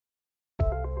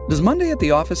Does Monday at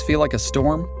the office feel like a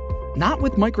storm? Not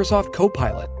with Microsoft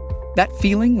Copilot. That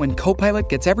feeling when Copilot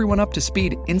gets everyone up to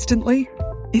speed instantly?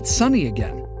 It's sunny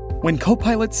again. When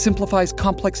Copilot simplifies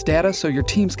complex data so your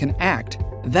teams can act,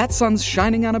 that sun's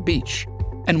shining on a beach.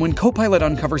 And when Copilot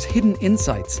uncovers hidden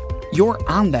insights, you're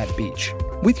on that beach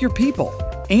with your people,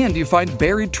 and you find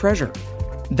buried treasure.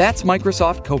 That's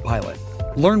Microsoft Copilot.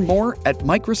 Learn more at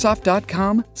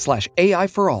Microsoft.com/AI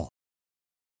for all.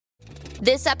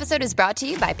 This episode is brought to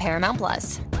you by Paramount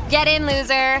Plus. Get in,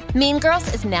 loser! Mean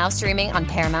Girls is now streaming on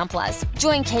Paramount Plus.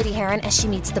 Join Katie Heron as she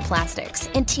meets the plastics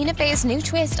in Tina Fey's new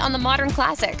twist on the modern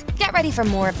classic. Get ready for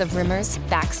more of the rumors,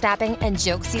 backstabbing, and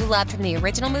jokes you loved from the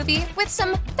original movie with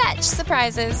some fetch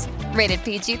surprises. Rated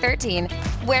PG-13.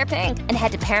 Wear pink and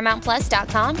head to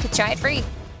ParamountPlus.com to try it free.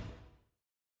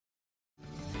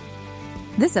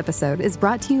 This episode is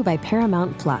brought to you by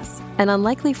Paramount Plus. An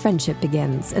unlikely friendship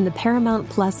begins in the Paramount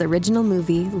Plus original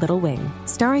movie Little Wing,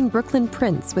 starring Brooklyn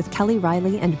Prince with Kelly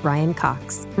Riley and Brian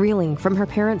Cox. Reeling from her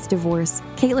parents' divorce,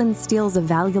 Caitlin steals a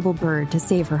valuable bird to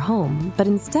save her home, but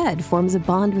instead forms a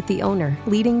bond with the owner,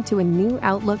 leading to a new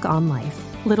outlook on life.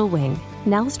 Little Wing,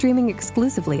 now streaming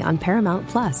exclusively on Paramount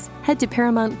Plus. Head to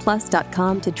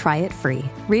ParamountPlus.com to try it free.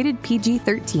 Rated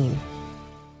PG-13.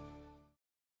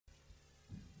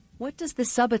 What does the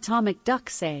subatomic duck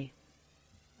say?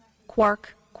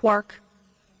 Quark, quark.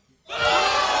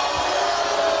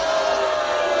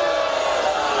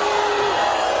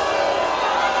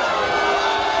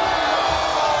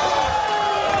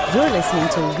 You're listening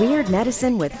to Weird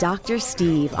Medicine with Dr.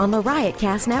 Steve on the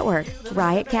Riotcast Network,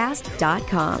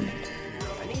 riotcast.com.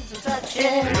 I need some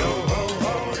touching.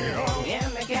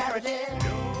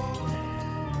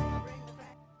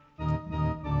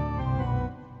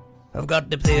 I've got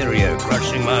diphtheria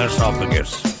crushing my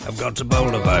esophagus. I've got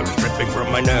Ebola virus dripping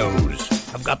from my nose.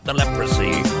 I've got the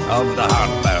leprosy of the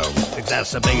heart valve,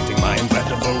 exacerbating my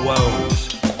incredible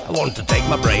woes. I want to take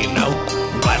my brain out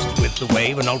and blast it with the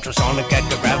wave, an ultrasonic,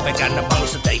 echographic, and a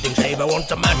pulsating shave. I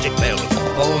want a magic pill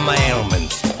for all my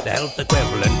ailments, the health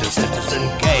equivalent to Citizen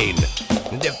Kane.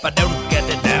 And if I don't get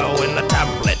it now in the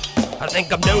tablet, I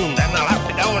think I'm doomed and I'll have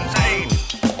to go insane.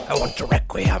 I want a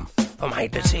requiem for my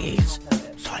disease.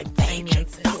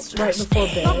 Right before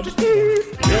bed.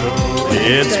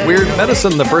 It's Weird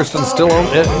Medicine, the first and still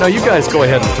only... No, you guys go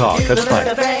ahead and talk. That's fine.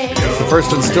 It's the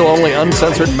first and still only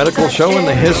uncensored medical show in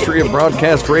the history of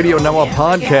broadcast radio, now a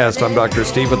podcast. I'm Dr.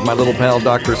 Steve with my little pal,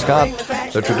 Dr. Scott,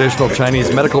 the traditional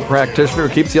Chinese medical practitioner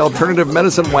who keeps the alternative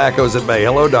medicine wackos at bay.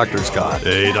 Hello, Dr. Scott.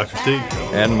 Hey, Dr. Steve.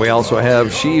 And we also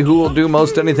have she who will do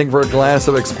most anything for a glass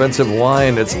of expensive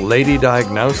wine. It's Lady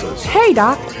Diagnosis. Hey,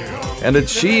 Doc. And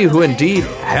it's she who indeed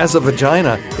has a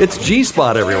vagina. It's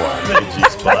G-Spot, everyone. Hey,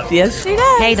 G-Spot. Yes, she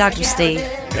does. Hey, Dr. Steve.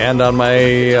 And on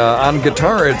my on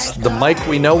guitar, it's the Mike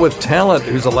we know with talent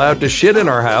who's allowed to shit in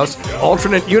our house,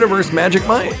 alternate universe Magic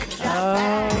Mike.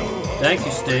 Thank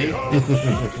you, Steve.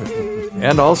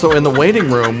 And also in the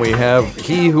waiting room, we have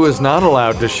he who is not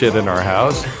allowed to shit in our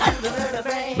house,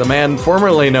 the man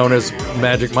formerly known as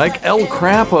Magic Mike, El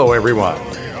Crapo, everyone.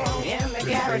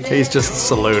 He's just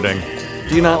saluting.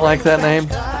 Do you not like that name?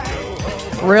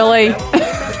 Really?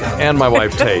 And my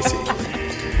wife, Tacey.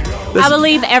 I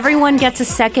believe everyone gets a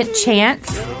second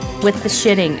chance with the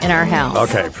shitting in our house.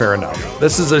 Okay, fair enough.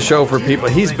 This is a show for people.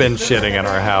 He's been shitting in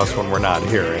our house when we're not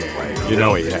here anyway. You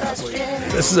know he has.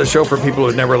 This is a show for people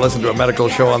who've never listened to a medical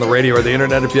show on the radio or the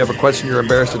internet. If you have a question, you're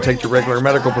embarrassed to take to your regular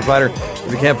medical provider.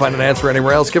 If you can't find an answer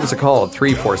anywhere else, give us a call at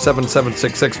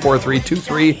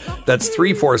 347-766-4323. That's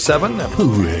 347.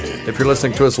 If you're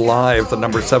listening to us live, the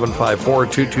number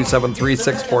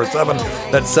 754-227-3647.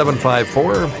 That's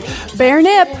 754. Bare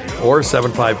nip. Or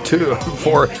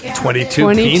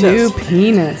 752-422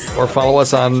 penis. Or follow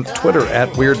us on Twitter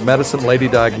at Weird Medicine, Lady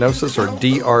Diagnosis, or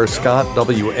Dr. Scott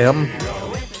WM.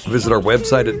 Visit our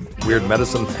website at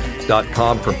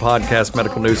weirdmedicine.com for podcast,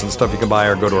 medical news, and stuff you can buy,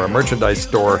 or go to our merchandise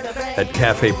store at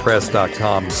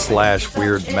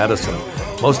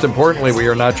cafepress.com/weirdmedicine. Most importantly, we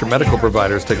are not your medical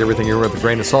providers. Take everything you hear with a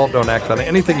grain of salt. Don't act on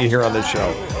anything you hear on this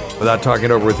show without talking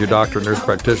it over with your doctor, nurse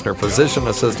practitioner, physician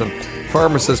assistant,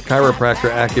 pharmacist, chiropractor,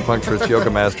 acupuncturist,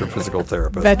 yoga master, physical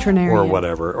therapist. Veterinarian. Or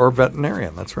whatever. Or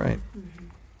veterinarian, that's right.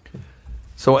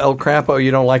 So, El Crapo,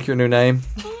 you don't like your new name?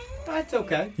 That's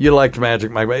okay. You liked Magic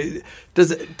Mike.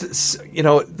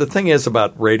 The thing is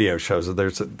about radio shows is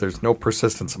there's no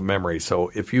persistence of memory. So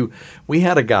we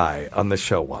had a guy on this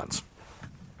show once,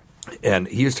 and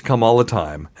he used to come all the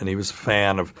time, and he was a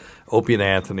fan of Opie and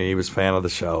Anthony. He was a fan of the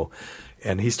show,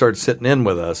 and he started sitting in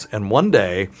with us. And one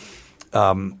day,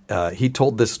 he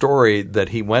told this story that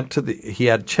he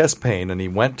had chest pain, and he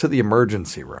went to the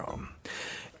emergency room.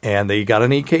 And they got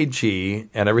an EKG,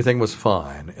 and everything was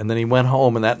fine. And then he went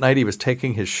home, and that night he was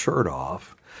taking his shirt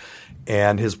off,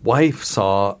 and his wife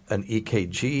saw an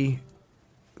EKG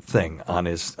thing on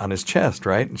his chest,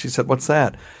 right? And she said, "What's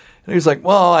that?" And he was like,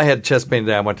 "Well, I had chest pain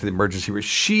today. I went to the emergency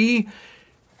room."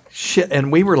 Shit,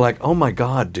 and we were like, "Oh my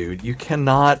God, dude, you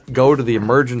cannot go to the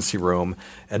emergency room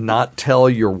and not tell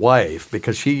your wife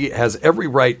because she has every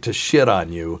right to shit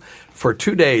on you for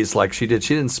 2 days like she did.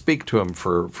 She didn't speak to him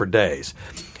for days."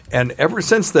 And ever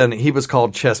since then, he was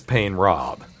called Chest Pain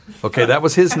Rob. Okay, that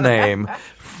was his name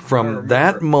from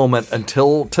that moment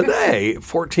until today,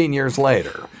 14 years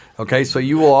later. Okay, so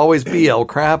you will always be El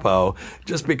Crapo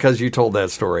just because you told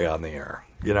that story on the air,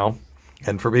 you know?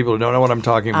 And for people who don't know what I'm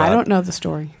talking about. I don't know the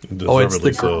story. It's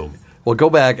the Well, go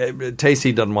back.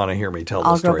 Tacey doesn't want to hear me tell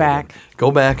the story. I'll go back. Again.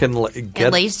 Go back and get.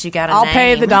 At least you got a I'll name.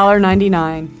 pay the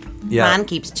 $1.99. Yeah. Mine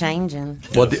keeps changing.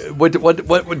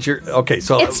 What would your okay?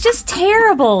 So it's just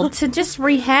terrible to just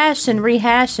rehash and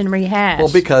rehash and rehash.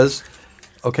 Well, because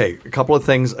a couple of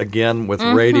things again with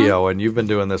radio, and you've been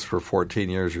doing this for 14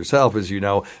 years yourself, is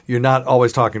you're not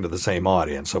always talking to the same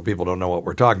audience, so people don't know what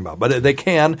we're talking about, but they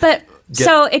can. But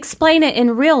so explain it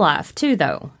in real life too,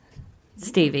 though,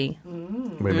 Stevie.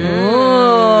 Maybe.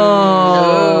 Oh.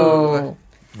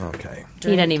 Okay.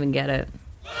 He doesn't even get it.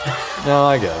 No,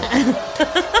 I get it.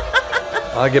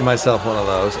 I'll give myself one of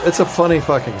those. It's a funny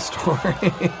fucking story.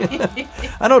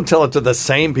 I don't tell it to the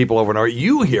same people over and over.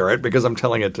 You hear it because I'm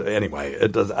telling it to anyway.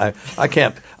 It does. I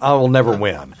can't. I will never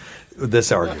win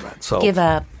this argument. So give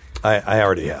up. I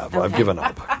already have. Okay. I've given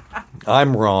up.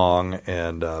 I'm wrong,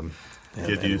 and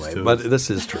get used to it. But this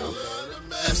is true.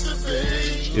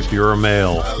 If you're a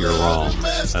male, you're wrong.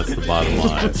 That's the bottom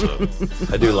line. So.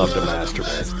 I do love to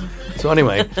masturbate. So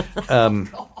anyway,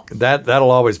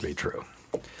 that'll always be true.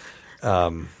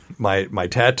 My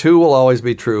tattoo will always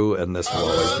be true, and this will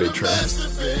always be true.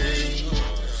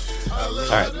 All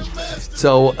right.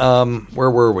 So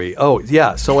where were we? Oh,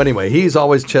 yeah. So anyway, he's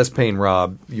always Chest Pain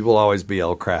Rob. You will always be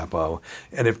El Crapo.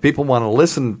 And if people want to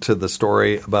listen to the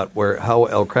story about how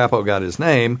El Crapo got his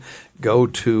name, go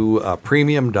to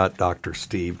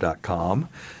premium.drsteve.com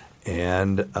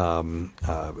and pay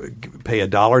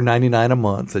 $1.99 a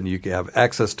month, and you can have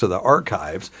access to the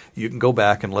archives. You can go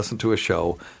back and listen to a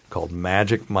show called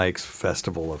Magic Mike's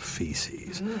Festival of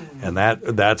Feces. And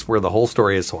that's where the whole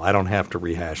story is, so I don't have to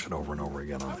rehash it over and over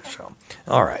again on this show.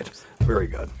 All right. Very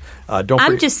good.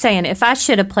 I'm just saying, if I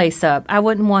shit a place up, I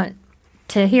wouldn't want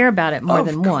to hear about it more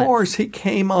than once. Of course. He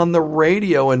came on the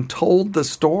radio and told the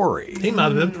story. He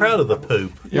might have been proud of the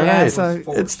poop. Yeah, right. So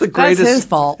it's the greatest. That's his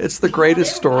fault. It's the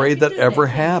greatest story that ever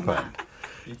happened.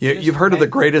 You've heard of the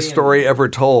greatest story ever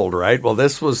told, right? Well,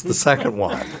 this was the second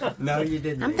one. No, you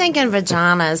didn't. I'm thinking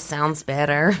vaginas sounds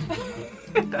better.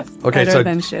 Okay, better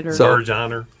than shitter. So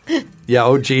Virginer. Yeah,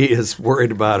 OG is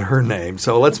worried about her name.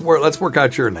 So let's work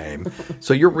out your name.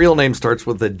 So your real name starts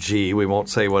with a G. We won't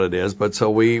say what it is, but so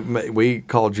we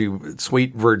called you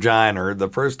Sweet Virginer the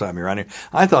first time you were on here.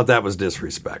 I thought that was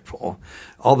disrespectful,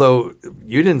 although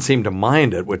you didn't seem to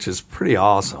mind it, which is pretty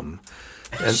awesome.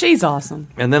 And, she's awesome.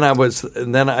 And then I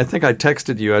think I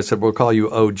texted you. I said we'll call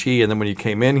you OG, and then when you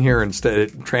came in here, instead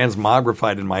it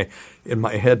transmogrified in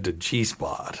my head to G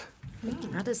Spot. I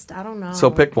don't know. So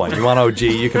pick one. You want OG?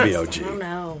 You can be OG. I don't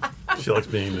know. She likes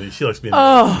being.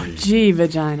 Oh, G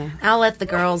vagina. I'll let the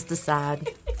girls decide.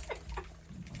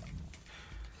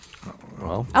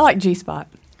 Well, I like G Spot.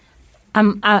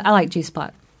 I like G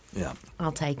Spot. Yeah.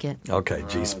 I'll take it. Okay,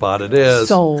 G Spot it is.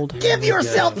 Sold. Give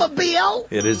yourself a bill.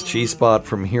 It is G Spot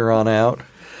from here on out.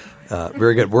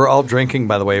 Very good. We're all drinking,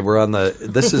 by the way. We're on the.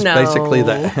 This is basically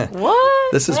the. What?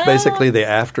 This is basically the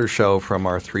after show from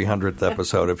our 300th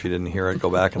episode. If you didn't hear it, go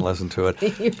back and listen to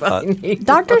it.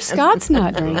 Dr. Scott's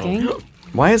not drinking.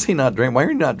 Why is he not drinking? Why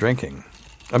are you not drinking?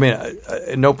 I mean,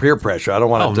 no peer pressure. I don't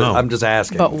want to. No. I'm just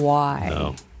asking. But why?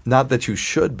 No. Not that you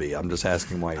should be. I'm just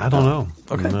asking why you're I don't not. know.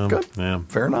 Okay, No. good. Yeah.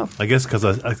 Fair enough. I guess because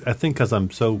I think because I'm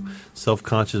so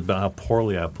self-conscious about how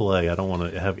poorly I play, I don't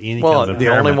want to have any Well, kind of the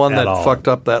only one that all. fucked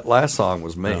up that last song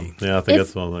was me. Yeah, I think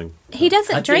that's the only thing. He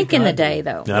doesn't drink in the day,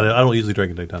 though. Yeah, I don't usually drink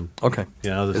in daytime. Okay.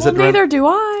 Yeah, Is Well, it neither do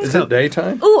I. Is it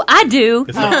daytime? Ooh, I do.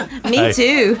 Me Hey.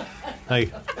 too.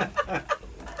 Hey,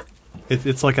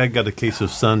 it's like I got a case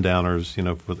of Sundowners,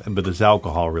 but it's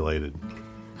alcohol related.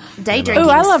 Day drinking. Ooh,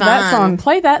 I love fun. that song.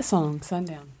 Play that song,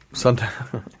 Sundown.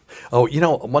 Oh,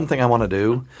 one thing I want to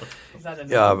do.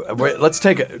 Let's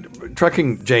take it.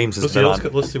 Trucking James has been on.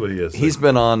 Let's see what he is. He's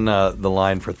been on the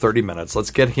line for 30 minutes.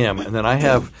 Let's get him, and then I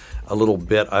have a little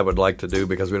bit I would like to do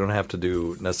because we don't have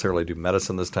to necessarily do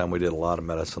medicine this time. We did a lot of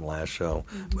medicine last show.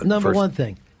 But Number one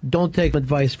thing, don't take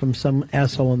advice from some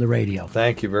asshole on the radio.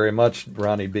 Thank you very much,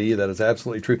 Ronnie B. That is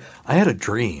absolutely true. I had a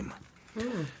dream,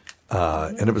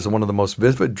 and it was one of the most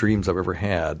vivid dreams I've ever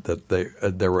had, that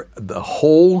there were the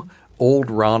whole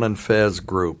old Ron and Fez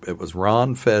group. It was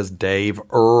Ron, Fez, Dave,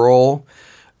 Earl,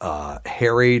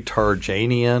 Harry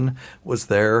Tarjanian was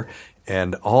there,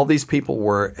 and all these people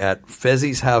were at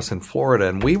Fezzy's house in Florida,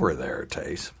 and we were there,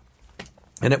 Tace.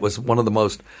 And it was one of the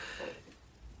most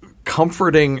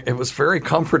comforting. It was very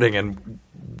comforting, and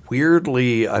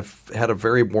weirdly, I've had a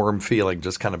very warm feeling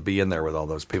just kind of being there with all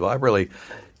those people. I really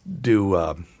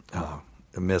do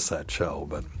miss that show,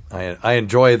 but I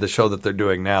enjoy the show that they're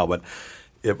doing now, but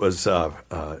it was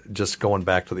just going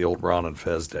back to the old Ron and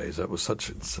Fez days. That was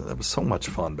so much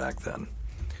fun back then.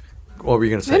 What were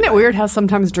you going to say? Isn't it weird how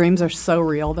sometimes dreams are so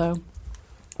real, though?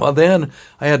 Well, then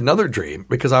I had another dream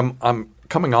because I'm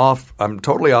coming off. I'm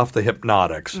totally off the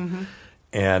hypnotics,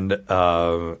 and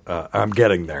I'm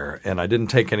getting there. And I didn't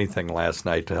take anything last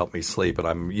night to help me sleep, and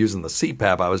I'm using the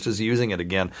CPAP. I was just using it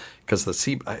again because the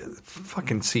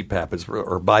fucking CPAP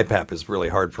or BiPAP is really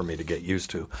hard for me to get used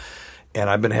to. And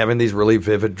I've been having these really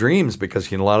vivid dreams because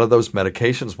a lot of those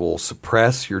medications will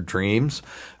suppress your dreams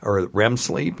or REM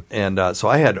sleep. And so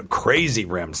I had a crazy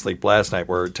REM sleep last night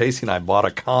where Tacey and I bought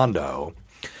a condo.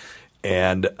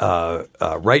 And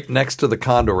right next to the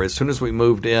condo, as soon as we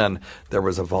moved in, there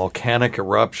was a volcanic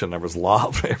eruption. There was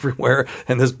lava everywhere.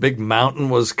 And this big mountain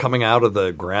was coming out of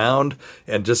the ground.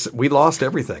 And we lost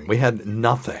everything. We had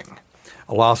nothing.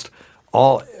 I lost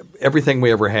everything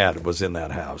we ever had was in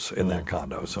that house, in that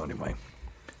condo. So anyway,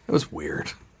 it was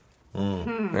weird.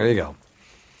 There you go.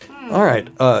 All right.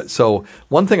 So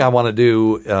one thing I want to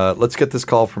do, let's get this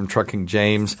call from Trucking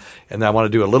James, and I want to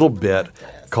do a little bit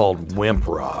called Wimp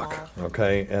Rock.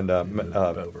 Okay, and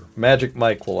Magic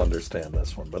Mike will understand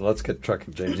this one, but let's get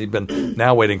Trucking James. He'd been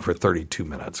now waiting for 32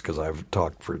 minutes because I've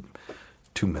talked for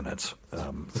 2 minutes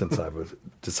since I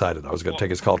decided I was going to take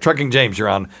his call. Trucking James, you're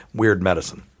on Weird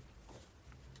Medicine.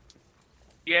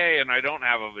 Yay, and I don't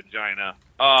have a vagina.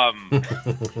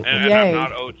 And I'm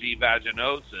not OG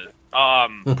vaginosis.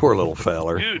 Poor little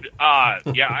feller. Dude, I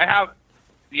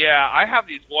have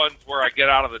these ones where I get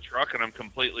out of the truck and I'm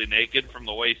completely naked from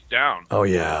the waist down. Oh,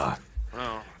 yeah.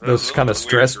 Those kind of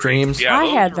stress dreams? Yeah, I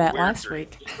had that last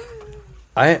week.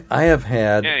 I have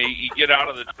had... Yeah, you get out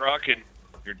of the truck and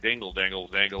you're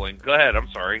dangling. Go ahead, I'm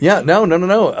sorry. Yeah, no.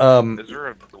 Is there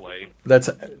a delay?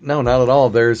 No, not at all.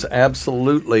 There's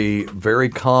absolutely very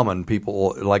common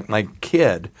people, like my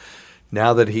kid,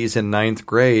 now that he's in 9th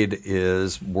grade,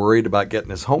 is worried about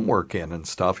getting his homework in and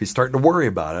stuff. He's starting to worry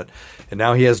about it. And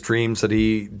now he has dreams that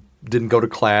he didn't go to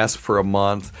class for a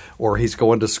month, or he's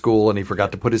going to school and he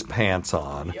forgot to put his pants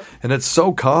on. Yep. And it's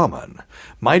so common.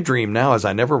 My dream now is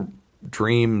I never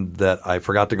dreamed that I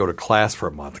forgot to go to class for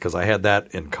a month because I had that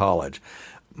in college.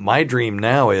 My dream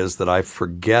now is that I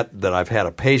forget that I've had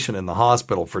a patient in the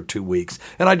hospital for 2 weeks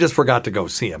and I just forgot to go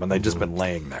see him and they've just been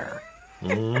laying there.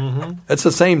 It's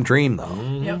the same dream,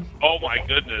 though. Yep. Oh, my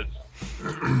goodness.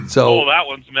 So, that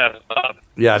one's messed up.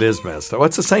 Yeah, it is messed up.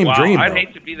 It's the same dream, I'd though.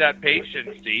 hate to be that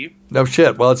patient, Steve. No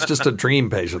shit. Well, it's just a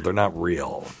dream patient. They're not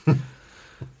real.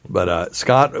 But,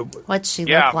 Scott... What's she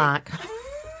look like?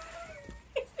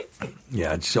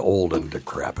 Yeah, it's old and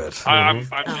decrepit. I'm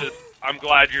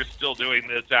glad you're still doing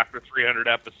this after 300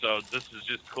 episodes. This is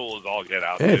just cool as all get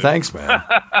out. Hey, thanks, man.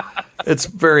 It's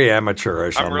very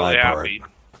amateurish on really my part. Happy.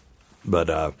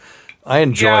 But I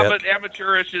enjoy it. Yeah, but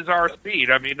amateurish is our speed.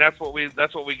 I mean, that's what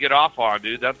we get off on,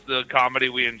 dude. That's the comedy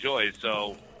we enjoy.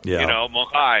 So,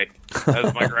 mohai,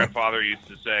 as my grandfather used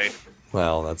to say.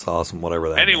 Well, that's awesome, whatever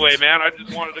that Anyway, means. man, I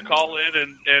just wanted to call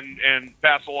in and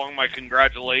pass along my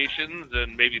congratulations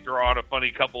and maybe throw out a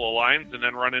funny couple of lines and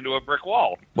then run into a brick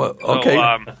wall. Well,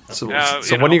 okay. So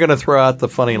when are you going to throw out the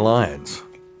funny lines?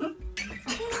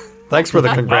 Thanks for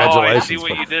the congratulations. I see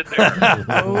what you did there. Take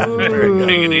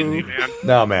it easy, man.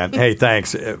 No, man. Hey,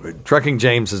 thanks. Trucking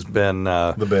James has been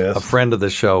the best. A friend of the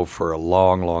show for a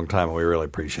long, long time, and we really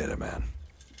appreciate it, man.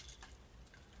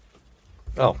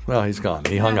 Oh, well, he's gone.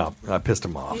 He hung up. I pissed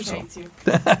him off. He hates you.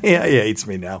 Yeah, he hates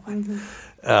me now.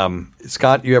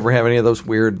 Scott, you ever have any of those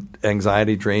weird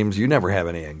anxiety dreams? You never have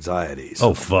any anxieties.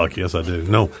 Oh, fuck. Yes, I do.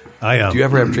 No, Do you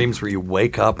ever have dreams where you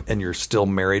wake up and you're still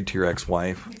married to your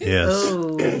ex-wife? Yes.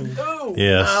 Oh.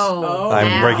 Yes. Oh,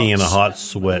 I'm breaking in a hot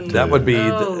sweat. That would be...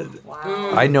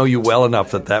 I know you well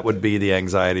enough that would be the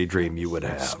anxiety dream you would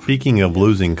have. Speaking of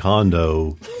losing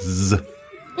condos...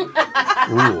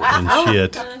 Ooh. And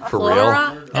shit. For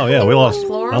real? Oh, yeah.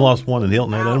 I lost one in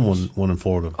Hilton Head and one in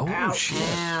Florida. Oh, shit.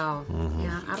 Wow.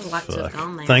 Yeah, I'd like to have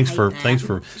gone there. Thanks for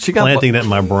planting that in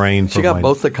my brain. She got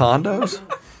both the condos?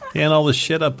 Yeah, and all the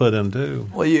shit I put in, too.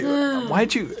 Well,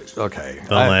 why'd you... Okay.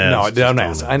 Don't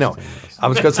ask. I know. I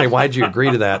was going to say, why'd you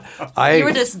agree to that? You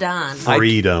were just done.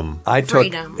 Freedom. I took...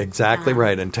 Exactly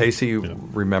right. And Tacey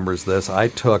remembers this. I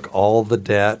took all the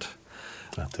debt...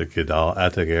 I took it all. I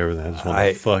took everything. I just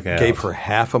wanted to fuck out. I gave her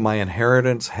half of my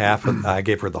inheritance. I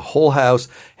gave her the whole house,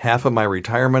 half of my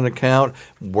retirement account,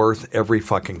 worth every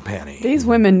fucking penny. These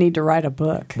women need to write a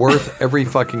book. Worth every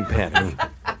fucking penny.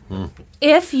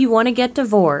 If you want to get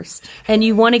divorced and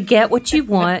you want to get what you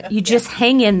want, you just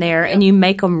hang in there and you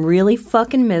make them really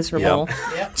fucking miserable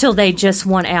till they just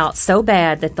want out so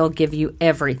bad that they'll give you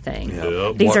everything.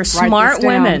 Yep. These are smart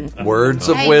women. Words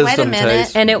of wisdom,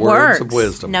 Tace. And it works. works. Of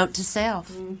wisdom. Note to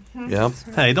self. Yeah.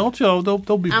 Hey, don't be. I'm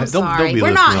don't sorry. be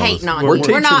We're not listening hating on all you.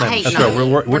 this. We're not hating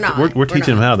on you. We're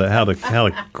teaching them how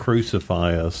to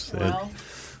crucify us.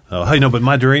 Hey, no, but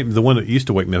my dream, the one that used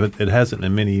to wake me up, it hasn't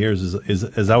in many years,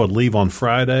 is I would leave on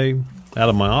Friday out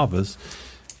of my office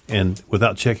and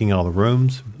without checking all the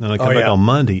rooms, and I come back on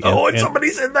Monday. And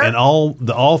somebody's in there. And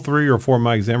all 3 or 4 of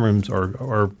my exam rooms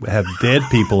are have dead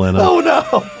people in them. Oh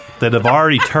no. That have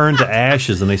already turned to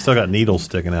ashes, and they still got needles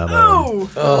sticking out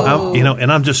of them.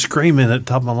 And I'm just screaming at the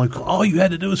top of my lungs, all you had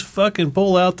to do was fucking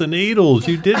pull out the needles.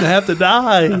 You didn't have to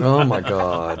die. Oh, my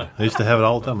God. I used to have it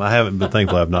all the time. I haven't, but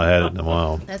thankfully I've not had it in a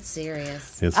while. That's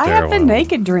serious. It's I terrible. have the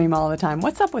naked dream all the time.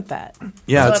 What's up with that?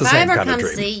 Yeah, so it's the if I same ever kind of come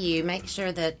dream. see you, make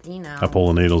sure that, I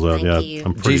pull the needles out, you.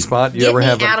 I'm pretty, G-spot, you Get ever me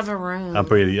have out of a room. I'm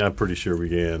pretty sure we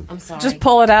can. I'm sorry. Just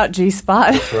pull it out,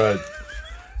 G-spot. That's right.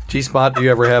 G-spot, do you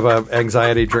ever have an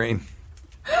anxiety dream?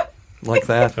 Like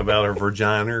that? About her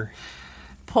vagina?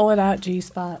 Pull it out,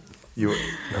 G-spot.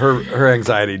 Her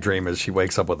anxiety dream is she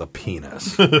wakes up with a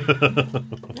penis.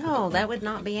 No, that would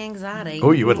not be anxiety.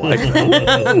 Oh, you would like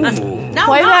that. No,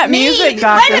 Play not that me. music,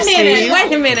 Dr. Wait a minute. Steve.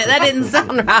 Wait a minute. That didn't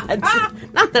sound right.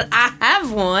 Not that I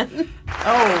have one.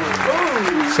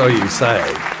 Oh. So you say.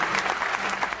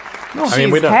 No, I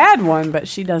mean, we she's don't- had one, but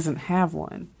she doesn't have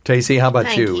one. Tacey, how about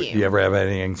Thank you? you. Do you ever have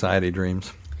any anxiety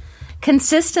dreams?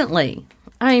 Consistently.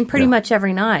 I mean, pretty much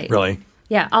every night. Really?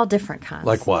 Yeah, all different kinds.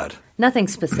 Like what? Nothing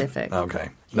specific. Okay.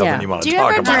 Nothing you want to Do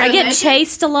talk about. I get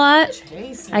chased a lot.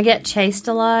 I get chased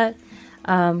a lot.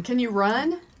 Can you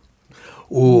run?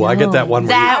 Ooh, I get that one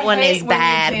where That you, one is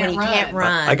bad when you can't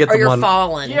run. I get or the you're one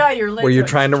falling. Yeah, your legs where you're are-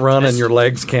 trying to run and your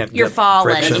legs can't You're get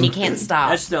falling friction. and you can't stop.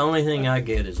 That's the only thing I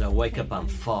get is I wake up, I'm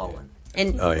falling.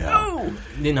 And Oh, yeah.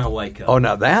 Then I wake up. Oh,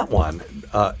 now that one.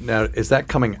 Now, is that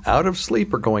coming out of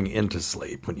sleep or going into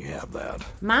sleep when you have that?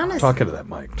 Mine is- Talking to that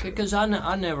mic. too. Because I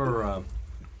never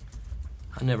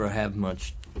have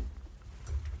much,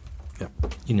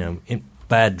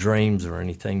 bad dreams or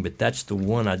anything. But that's the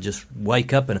one I just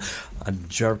wake up and I'm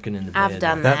jerking in the bed. I've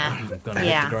done that. I'm gonna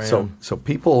Yeah. hit the ground. So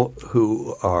people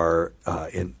who are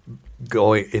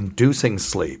inducing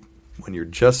sleep, when you're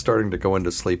just starting to go into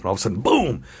sleep and all of a sudden,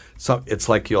 boom! So it's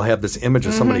like you'll have this image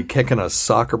of somebody kicking a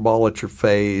soccer ball at your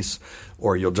face,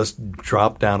 or you'll just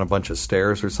drop down a bunch of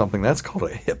stairs or something. That's called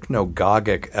a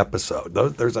hypnagogic episode.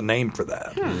 There's a name for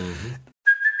that.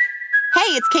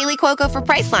 Hey, it's Kaylee Cuoco for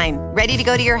Priceline. Ready to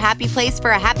go to your happy place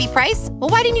for a happy price? Well,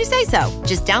 why didn't you say so?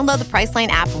 Just download the Priceline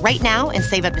app right now and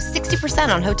save up to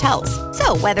 60% on hotels.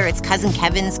 So whether it's Cousin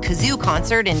Kevin's Kazoo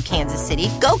Concert in Kansas City,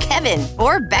 go Kevin,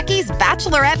 or Becky's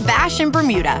Bachelorette Bash in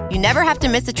Bermuda, you never have to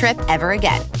miss a trip ever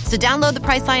again. So download the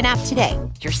Priceline app today.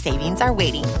 Your savings are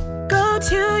waiting. Go to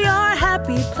your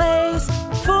happy place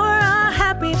for a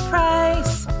happy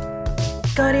price.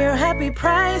 Go to your happy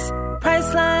price,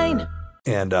 Priceline.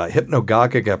 And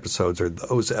hypnagogic episodes are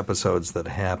those episodes that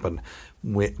happen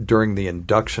during the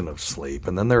induction of sleep.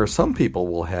 And then there are some people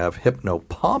will have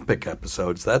hypnopompic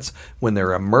episodes. That's when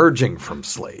they're emerging from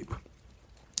sleep.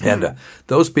 And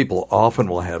those people often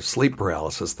will have sleep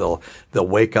paralysis. They'll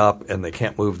wake up and they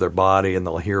can't move their body and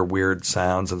they'll hear weird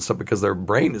sounds and stuff because their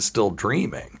brain is still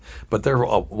dreaming, but they're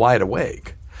wide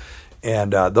awake.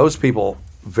 And those people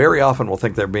very often will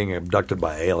think they're being abducted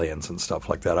by aliens and stuff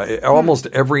like that. Almost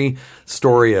every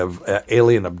story of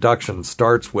alien abduction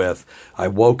starts with, I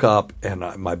woke up and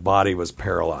my body was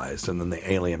paralyzed and then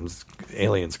the aliens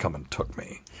come and took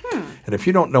me. And if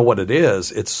you don't know what it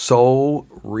is, it's so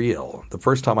real. The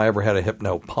first time I ever had a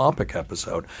hypnopompic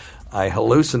episode, I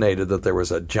hallucinated that there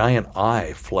was a giant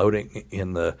eye floating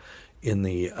in the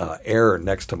air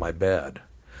next to my bed.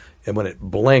 And when it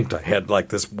blinked, I had like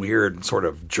this weird sort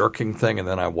of jerking thing, and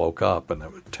then I woke up, and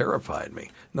it terrified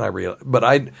me. And but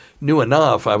I knew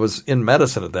enough. I was in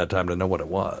medicine at that time to know what it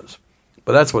was.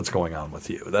 But that's what's going on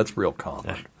with you. That's real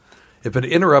common. If it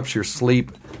interrupts your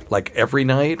sleep like every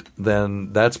night,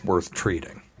 then that's worth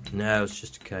treating. No, it's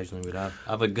just occasionally, but I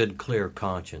have a good, clear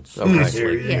conscience. Okay.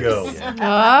 Here you go.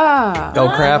 Ah. Oh,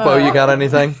 Crapo, you got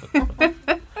anything?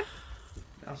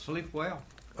 I sleep well.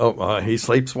 Oh, he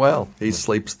sleeps well. He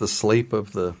sleeps the sleep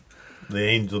of the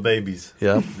angel babies.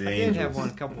 Yeah. I did have one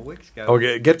a couple of weeks ago.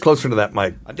 Okay, get closer to that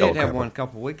mic. I did have one a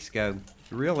couple of weeks ago.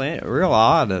 It's real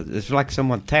odd. It's like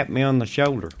someone tapped me on the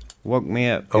shoulder, woke me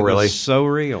up. Oh, really? It was so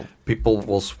real. People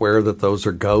will swear that those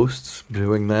are ghosts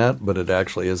doing that, but it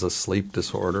actually is a sleep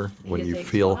disorder when you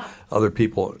feel other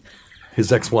people.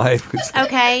 His ex-wife.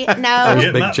 Okay, no. That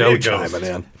was Big Joe chiming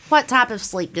in. What type of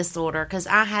sleep disorder? Because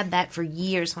I had that for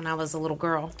years when I was a little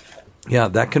girl. Yeah,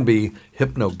 that can be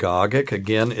hypnagogic.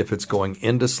 Again, if it's going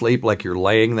into sleep, like you're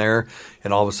laying there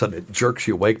and all of a sudden it jerks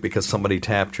you awake because somebody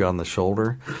tapped you on the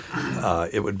shoulder.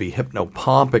 It would be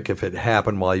hypnopompic if it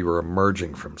happened while you were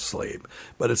emerging from sleep.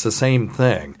 But it's the same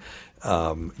thing.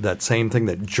 That same thing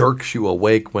that jerks you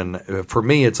awake when, for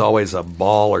me, it's always a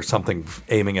ball or something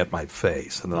aiming at my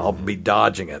face. And then I'll be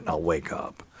dodging it and I'll wake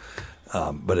up.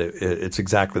 But it's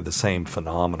exactly the same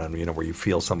phenomenon, where you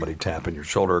feel somebody tapping your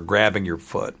shoulder or grabbing your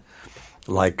foot.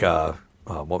 Like,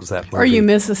 what was that movie? Or you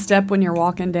miss a step when you're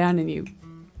walking down and you...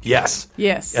 Yes.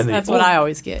 Yes, and that's what I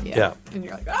always get, yeah. And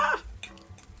you're like, ah!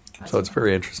 So it's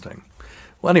very interesting.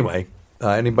 Well, anyway,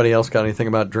 anybody else got anything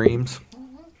about dreams?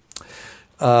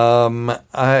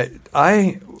 I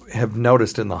have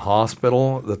noticed in the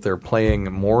hospital that they're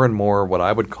playing more and more what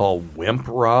I would call wimp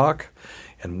rock.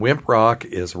 And wimp rock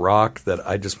is rock that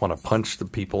I just want to punch the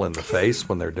people in the face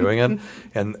when they're doing it.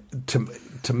 And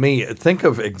to me, think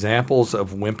of examples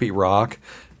of wimpy rock,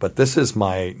 but this is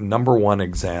my number one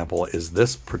example is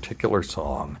this particular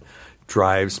song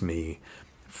drives me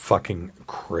fucking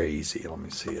crazy. Let me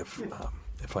see if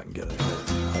I can get it.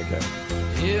 Okay.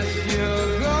 If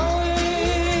you're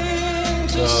going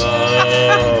to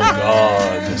Oh,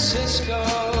 God.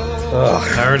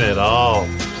 Ugh. Turn it off.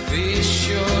 be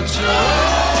sure to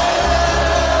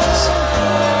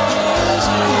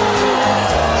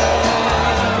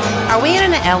Are we in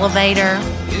an elevator?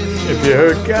 If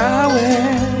you're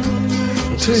going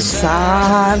to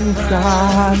San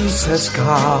Francisco.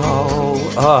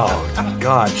 Oh,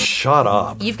 God, shut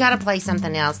up. You've got to play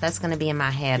something else. That's going to be in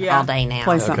my head all day now.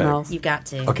 Play something else. You've got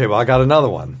to. Okay, well, I got another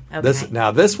one. Okay. This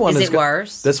one Is it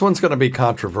worse? This one's going to be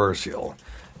controversial.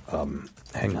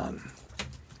 Hang on.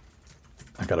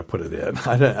 I got to put it in.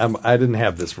 I didn't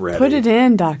have this ready. Put it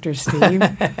in, Dr. Steve.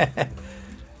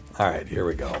 All right, here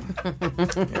we go.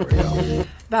 Here we go.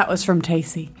 That was from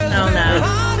Tacey. Oh, no.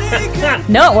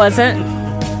 No, it wasn't.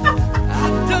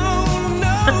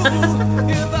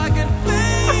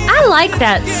 I like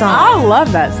that song. I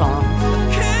love that song.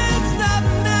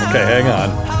 Okay, hang on.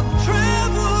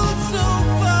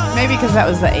 Maybe because that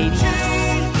was the 80s.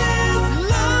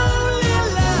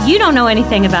 You don't know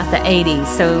anything about the 80s,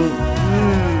 so...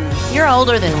 You're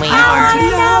older than we are. I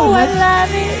know what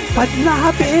love is. What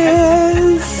love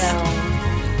is.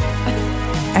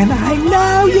 And I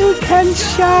know you can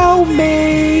show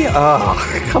me. Oh,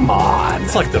 come on.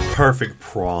 It's like the perfect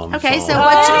prom Okay, song. so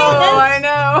what you... Oh, I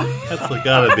know. That's like,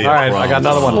 gotta be All a right, prom I got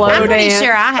another one. Slow I'm pretty dance.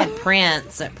 sure I had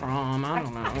Prince at prom. I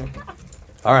don't know.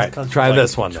 All right, try like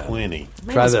this one then. 20. Maybe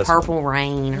Try it was this Purple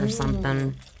Rain or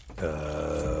something.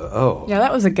 Yeah,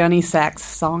 that was a Gunny Sacks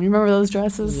song. You remember those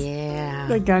dresses? Yeah.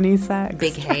 The Gunny Sacks.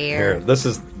 Big Here, hair. this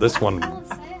is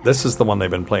the one they've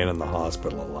been playing in the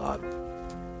hospital a lot.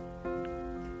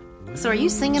 So are you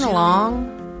singing along?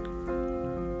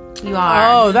 You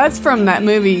are. Oh, that's from that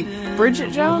movie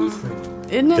Bridget Jones,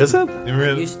 isn't it? Is it? You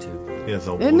remember Used to. Yes,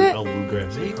 old Isn't it?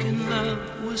 bluegrass.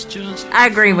 I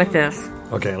agree with this.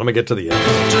 Okay, let me get to the end.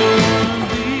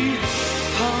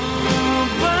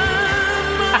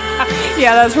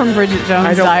 Yeah, that's from Bridget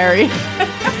Jones' Diary.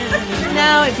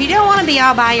 No, if you don't want to be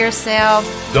all by yourself,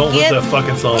 Don't listen to that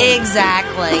fucking song.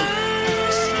 Exactly.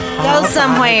 Go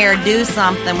somewhere, do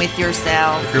something with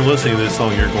yourself. If you're listening to this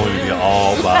song, you're going to be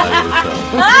all by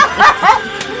yourself.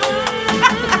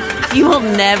 You will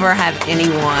never have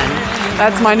anyone.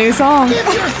 That's my new song.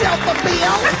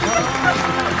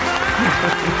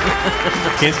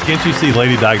 Can't you see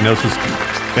Lady Diagnosis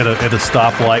at a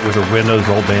stoplight with her windows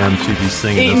rolled down? She'd be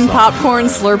singing Eating this song. popcorn,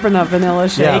 slurping a vanilla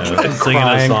shake. Yeah, singing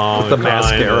a song. with the crying.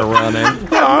 mascara running.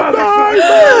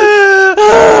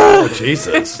 Oh,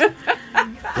 Jesus.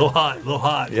 Little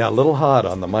hot. Yeah, a little hot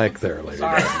on the mic there, lady.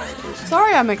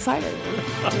 Sorry, I'm excited.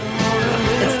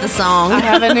 It's the song. I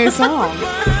have a new song.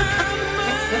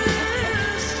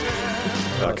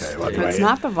 Okay, what do It's I...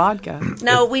 not the vodka.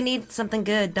 No, we need something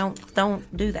good. Don't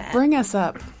do that. Bring us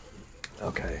up.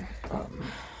 Okay.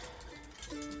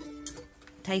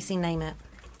 Tasty, name it.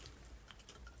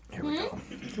 Here we go.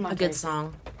 A good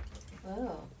song.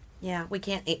 Yeah, we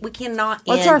can't. We cannot.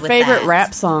 What's end our with favorite that.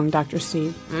 rap song, Dr.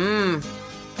 Steve?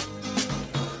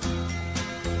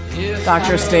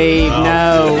 Dr. Steve,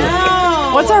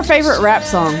 no. What's our favorite rap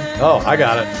song? Oh, I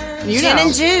got it. You Gin know.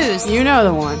 and Juice. You know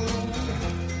the one.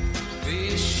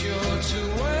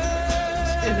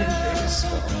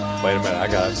 Wait a minute, I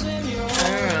got it.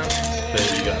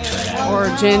 Or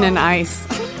Gin and Ice.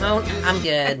 Oh, I'm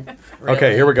good.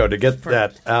 Okay, here we go. To get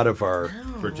that out of our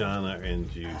Vagina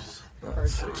and juice.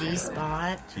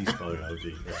 G-spot. G-spot.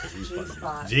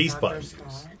 G-spot. I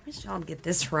wish y'all would get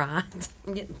this right.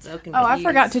 I'm getting so confused. Oh, I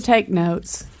forgot to take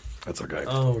notes. That's okay.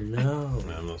 Oh, no.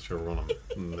 I'm not sure we're going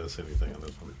to miss anything on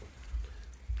this one.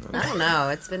 I don't know.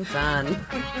 It's been fun.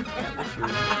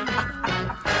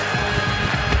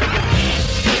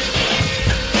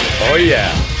 Oh,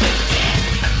 yeah.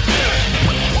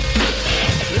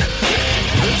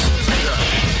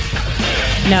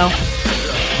 No.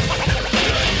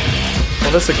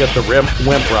 Well, this will get the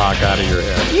wimp rock out of your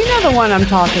head. You know the one I'm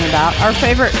talking about. Our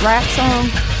favorite rap song.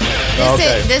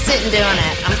 This isn't doing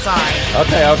it. I'm sorry.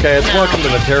 Okay. It's Welcome to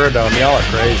the Terradome. Y'all are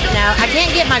crazy. No, I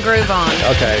can't get my groove on.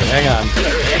 Okay, hang on.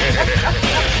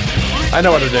 I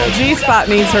know what it is. G-spot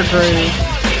needs her groove.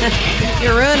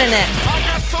 You're ruining it.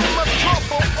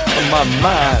 My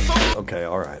mind. Okay,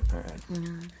 all right.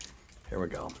 Here we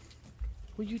go.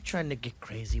 Were you trying to get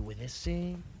crazy with this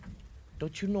scene?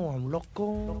 Don't you know I'm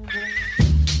loco?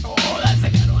 Oh, that's a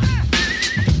good one.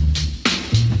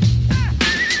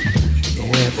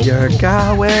 If you're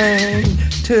going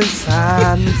to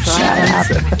San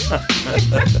Francisco.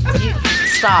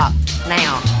 Stop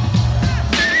now.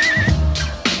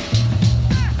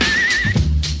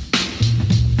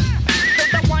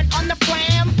 The one on the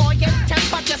flamboyant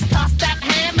temper, just toss that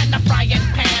ham in the frying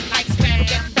pan like spam.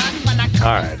 Get done when I come.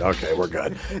 All right, okay, we're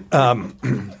good.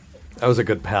 That was a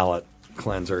good palate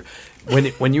cleanser.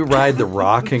 When you ride the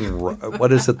rocking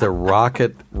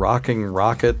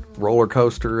rocket roller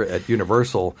coaster at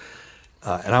Universal,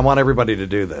 and I want everybody to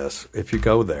do this. If you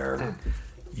go there,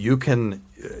 you can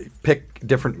pick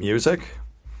different music,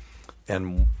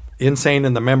 and Insane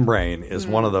in the Membrane is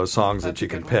one of those songs that you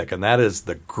can pick, and that is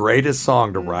the greatest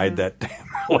song to ride that damn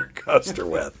roller coaster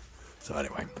with. So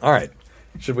anyway, all right.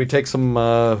 Should we take some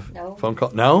phone call?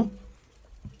 No?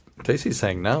 Stacey's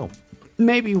saying no.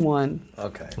 Maybe one.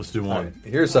 Okay. Let's do one. Right.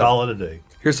 Here's call it a day.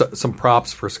 Here's some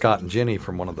props for Scott and Ginny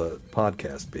from one of the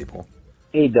podcast people.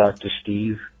 Hey, Dr.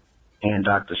 Steve and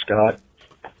Dr. Scott.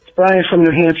 It's Brian from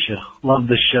New Hampshire. Love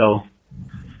the show.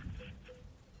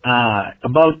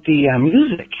 About the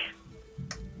music.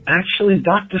 Actually,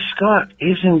 Dr. Scott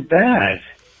isn't bad.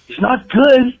 It's not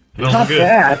good. It's not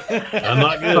bad. I'm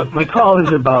not good. But my call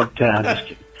is about a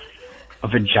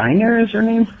vagina, is her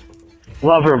name?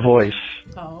 Love her voice.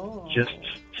 Oh. Just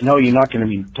to know you're not going to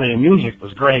be playing music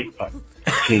was great, but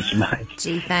changed your mind.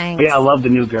 Gee, thanks. But yeah, I love the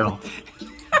new girl.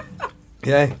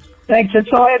 Yay. Thanks. That's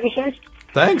all I had to say.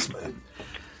 Thanks,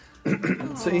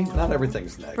 man. See, not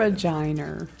everything's negative.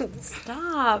 Vagina.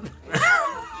 Stop.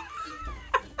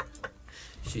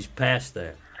 She's past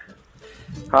that.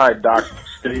 Hi, Dr.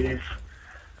 Steve.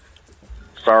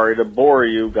 Sorry to bore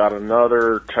you. Got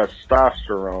another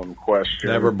testosterone question.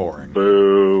 Never boring.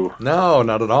 Boo. No,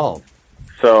 not at all.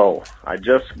 So, I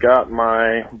just got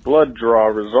my blood draw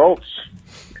results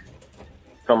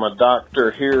from a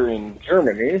doctor here in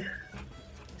Germany.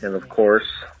 And of course,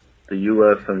 the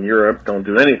U.S. and Europe don't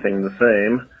do anything the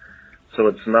same. So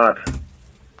it's not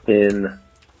in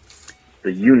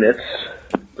the units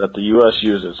that the U.S.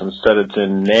 uses. Instead, it's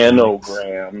in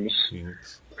nanograms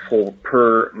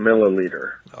per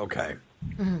milliliter. Okay.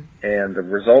 And the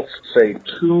results say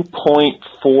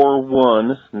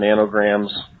 2.41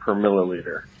 nanograms per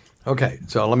milliliter. Okay,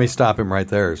 so let me stop him right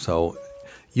there. So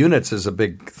units is a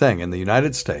big thing. In the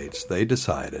United States, they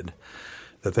decided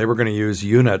that they were going to use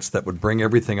units that would bring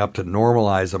everything up to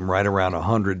normalize them right around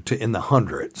 100 to in the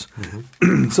hundreds.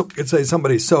 Mm-hmm. So you could say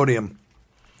somebody's sodium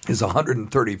is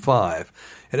 135,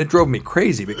 and it drove me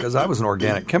crazy because I was an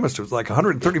organic chemist. It was like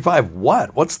 135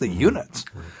 what? What's the units?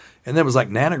 And then it was like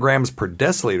nanograms per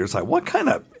deciliter. It's like, what kind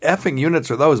of effing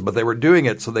units are those? But they were doing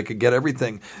it so they could get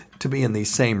everything to be in these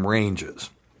same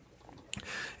ranges.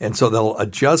 And so they'll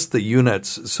adjust the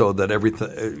units so that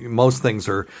most things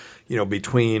are,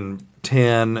 between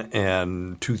 10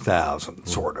 and 2,000,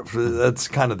 sort of. That's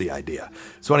kind of the idea.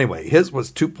 So anyway, his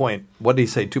was 2.41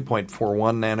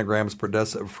 nanograms per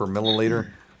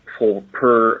milliliter?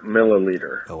 Per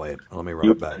milliliter. Oh, wait. Let me write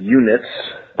it back. Units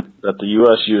that the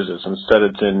U.S. uses. Instead,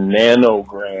 it's in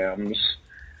nanograms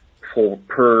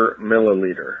per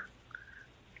milliliter.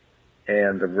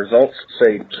 And the results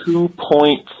say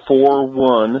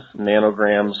 2.41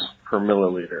 nanograms per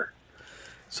milliliter.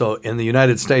 So in the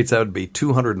United States, that would be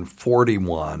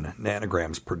 241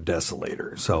 nanograms per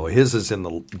deciliter. So his is in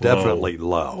the definitely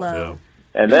low. Yeah.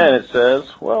 And then it says,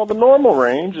 well, the normal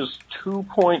range is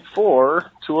 2.4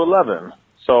 to 11.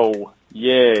 So,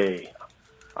 yay.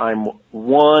 I'm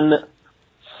 1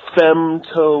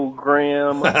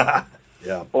 femtogram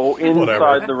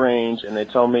inside the range, and they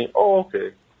tell me,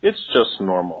 okay, it's just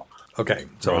normal. Okay,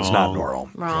 so it's not normal.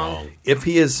 Wrong. If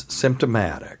he is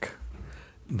symptomatic,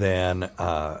 then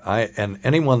and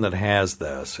anyone that has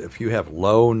this, if you have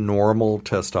low normal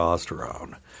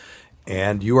testosterone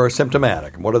and you are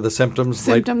symptomatic, what are the symptoms?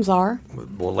 Symptoms are?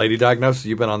 Well, Lady Diagnosis,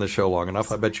 you've been on the show long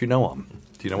enough. I bet you know them.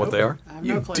 Do you know what they are? I have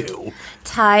You no clue. do.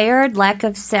 Tired, lack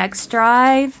of sex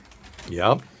drive.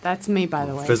 Yep. That's me, by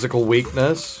the way. Physical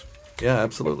weakness. Yeah,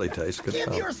 absolutely, Taste. Good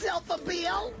stuff. yourself a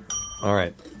bill. All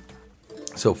right.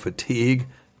 So fatigue,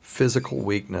 physical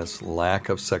weakness, lack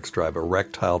of sex drive,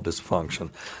 erectile dysfunction,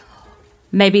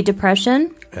 Maybe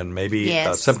depression. and maybe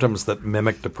Yes. symptoms that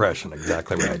mimic depression.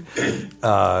 Exactly right.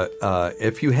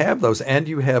 If you have those and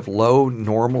you have low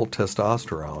normal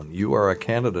testosterone, you are a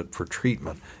candidate for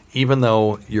treatment, even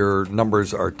though your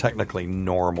numbers are technically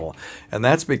normal. And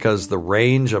that's because the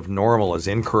range of normal is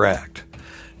incorrect.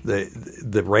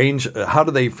 The range, how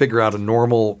do they figure out a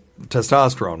normal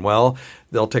testosterone? Well,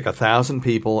 they'll take 1,000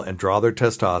 people and draw their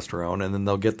testosterone, and then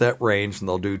they'll get that range, and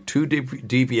they'll do two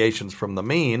deviations from the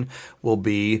mean will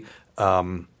be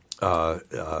what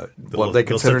they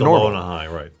consider set the normal. low and a high,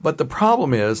 right. But the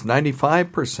problem is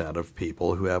 95% of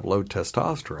people who have low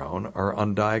testosterone are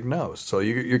undiagnosed. So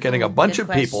you're getting a bunch Good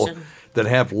of people question. that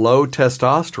have low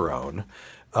testosterone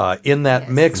in that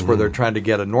mix where they're trying to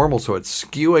get a normal, so it's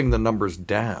skewing the numbers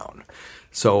down.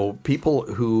 So people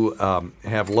who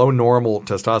have low normal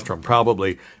testosterone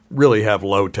probably really have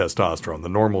low testosterone. The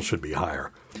normal should be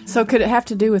higher. So could it have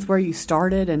to do with where you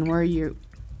started and where you...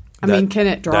 I mean, can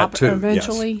it drop that too,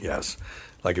 eventually? Yes.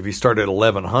 Like if you start at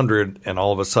 1,100 and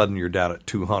all of a sudden you're down at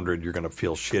 200, you're going to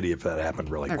feel shitty if that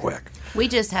happened really quick. We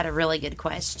just had a really good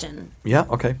question. Yeah,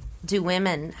 okay. Do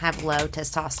women have low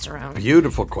testosterone?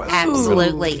 Beautiful question.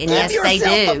 Absolutely. And yes, they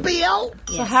do.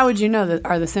 So how would you know that?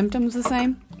 Are the symptoms the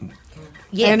same?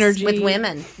 Yes, Energy, with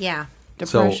women. Yeah.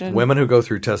 depression. So women who go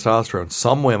through testosterone,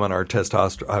 some women are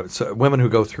women who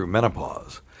go through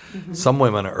menopause. Mhm. Some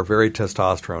women are very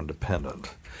testosterone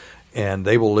dependent, and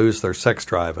they will lose their sex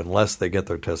drive unless they get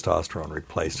their testosterone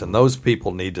replaced. And those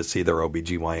people need to see their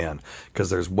OBGYN because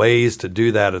there's ways to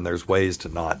do that and there's ways to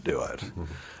not do it.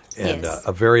 And Yes.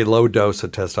 a very low dose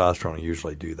of testosterone will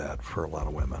usually do that for a lot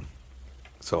of women.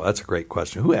 So that's a great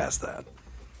question. Who asked that?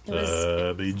 It was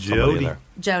Somebody in Jody. there.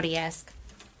 Jody asked.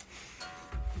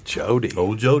 Jody.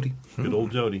 Old Jody. Good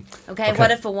old Jody. Okay,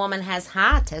 what if a woman has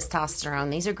high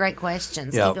testosterone? These are great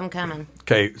questions. Yeah. Keep them coming.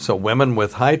 Okay, so women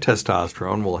with high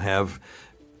testosterone will have,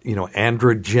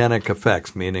 androgenic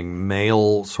effects, meaning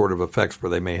male sort of effects where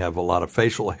they may have a lot of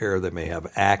facial hair, they may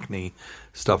have acne,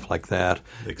 stuff like that.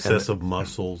 Excessive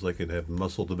muscles. They could have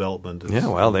muscle development. Yeah,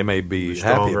 well, they may be happy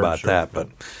stronger, about sure. that,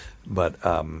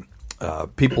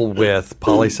 but people with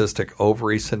polycystic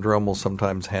ovary syndrome will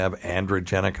sometimes have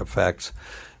androgenic effects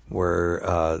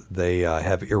where they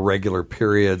have irregular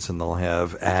periods and they'll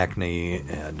have acne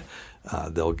and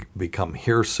they'll become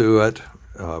hirsute,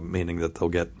 meaning that they'll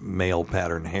get male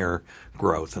pattern hair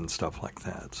growth and stuff like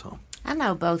that. So I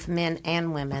know both men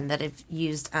and women that have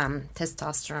used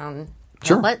testosterone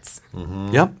Sure. pellets,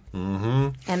 Yep.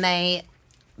 and they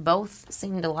both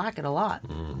seem to like it a lot.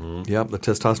 Yep, the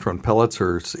testosterone pellets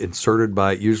are inserted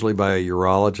usually by a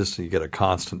urologist, and you get a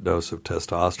constant dose of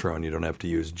testosterone. You don't have to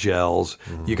use gels.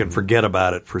 You can forget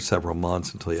about it for several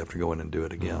months until you have to go in and do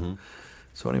it again.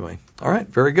 So anyway, all right,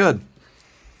 very good.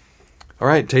 All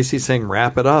right, Tasty's saying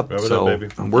wrap it up. Wrap it so up,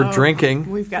 baby. we're drinking.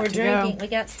 We've got We're to drinking. go. We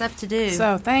got stuff to do.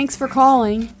 So thanks for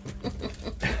calling.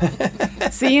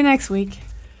 See you next week.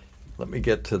 Let me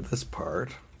get to this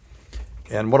part.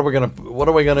 And what are we gonna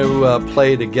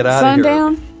play to get out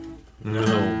Sundown? of here?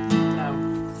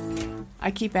 No.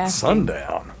 I keep asking.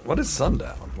 Sundown. What is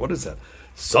sundown? What is that?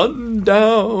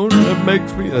 Sundown. It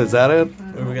makes me. Is that it?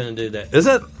 We were going to do that. Is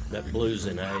it? That blues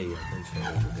in A, I think so.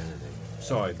 What we're going to do.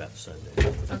 Sorry about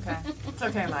Sunday. Okay. It's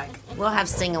okay, Mike. We'll have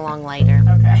sing along later.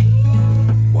 Okay.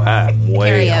 Wow.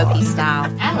 Way Karaoke on.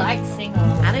 style. I like sing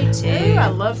along. I do too. Ooh, I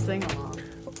love sing along.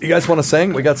 You guys want to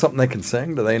sing? We got something they can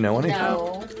sing. Do they know anything?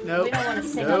 No. Nope. We don't want to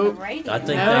sing Nope. on the radio. I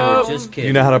think No. they were just kidding.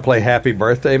 You know how to play Happy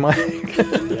Birthday, Mike?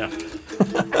 Yeah.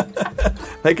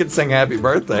 They could sing Happy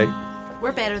Birthday.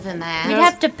 We're better than that. We'd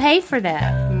have to pay for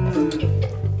that.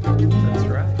 That's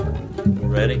right.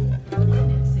 Ready?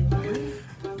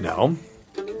 No.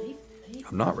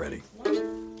 I'm not ready.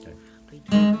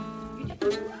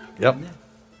 Yep.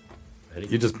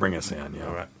 ready. You just bring us in, yeah.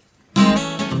 All right.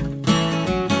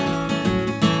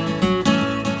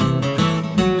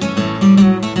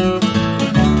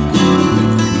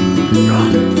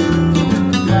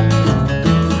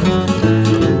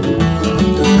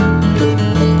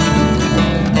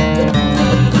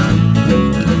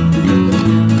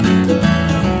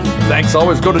 Thanks.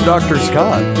 Always go to Dr.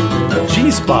 Scott.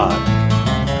 G-Spot.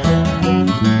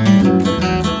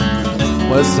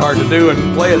 Well, this is hard to do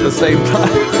and play at the same time.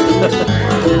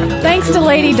 Thanks to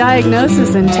Lady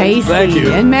Diagnosis and Tasty. Thank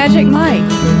you. And Magic Mike.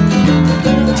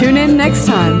 Tune in next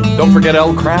time. Don't forget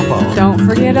El Crapo. Don't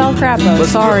forget El Crapo.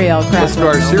 Sorry, El Crapo. Listen to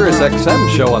our Sirius XM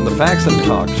show on the Fax and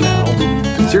Talk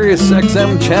channel. Sirius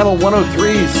XM channel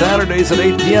 103, Saturdays at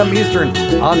 8 p.m. Eastern,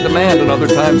 on demand, and other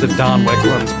times at Don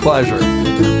Wickland's pleasure.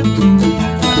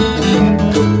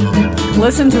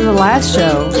 Listen to the last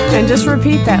show and just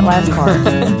repeat that last part.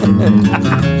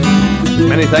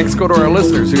 Many thanks go to our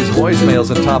listeners whose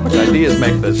voicemails and topic ideas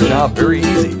make this job very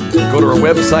easy. Go to our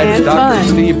website at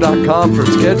drsteve.com for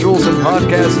schedules and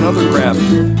podcasts and other crap.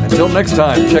 Until next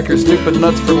time, check your stupid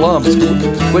nuts for lumps.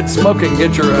 Quit smoking,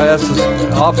 get your asses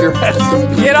off your ass.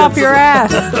 Get off your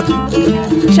ass.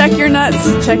 Check your nuts,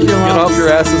 check your lumps. Get off your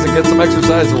asses and get some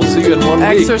exercise. We'll see you in 1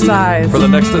 week. Exercise. For the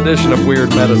next edition of Weird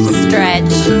Medicine.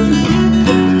 Stretch.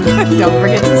 Don't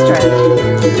forget to stretch.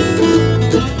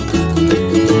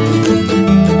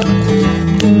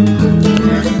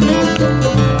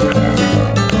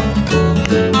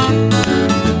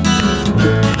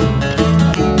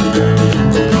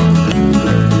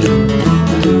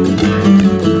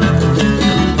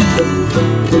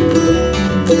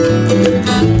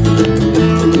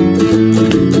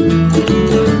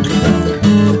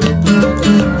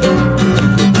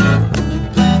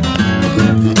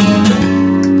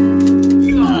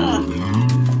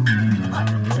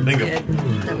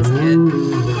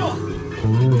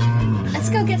 Let's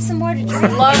go get some more to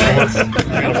drink. Love it.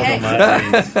 Okay.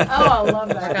 Oh, I love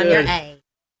that. Work on your A.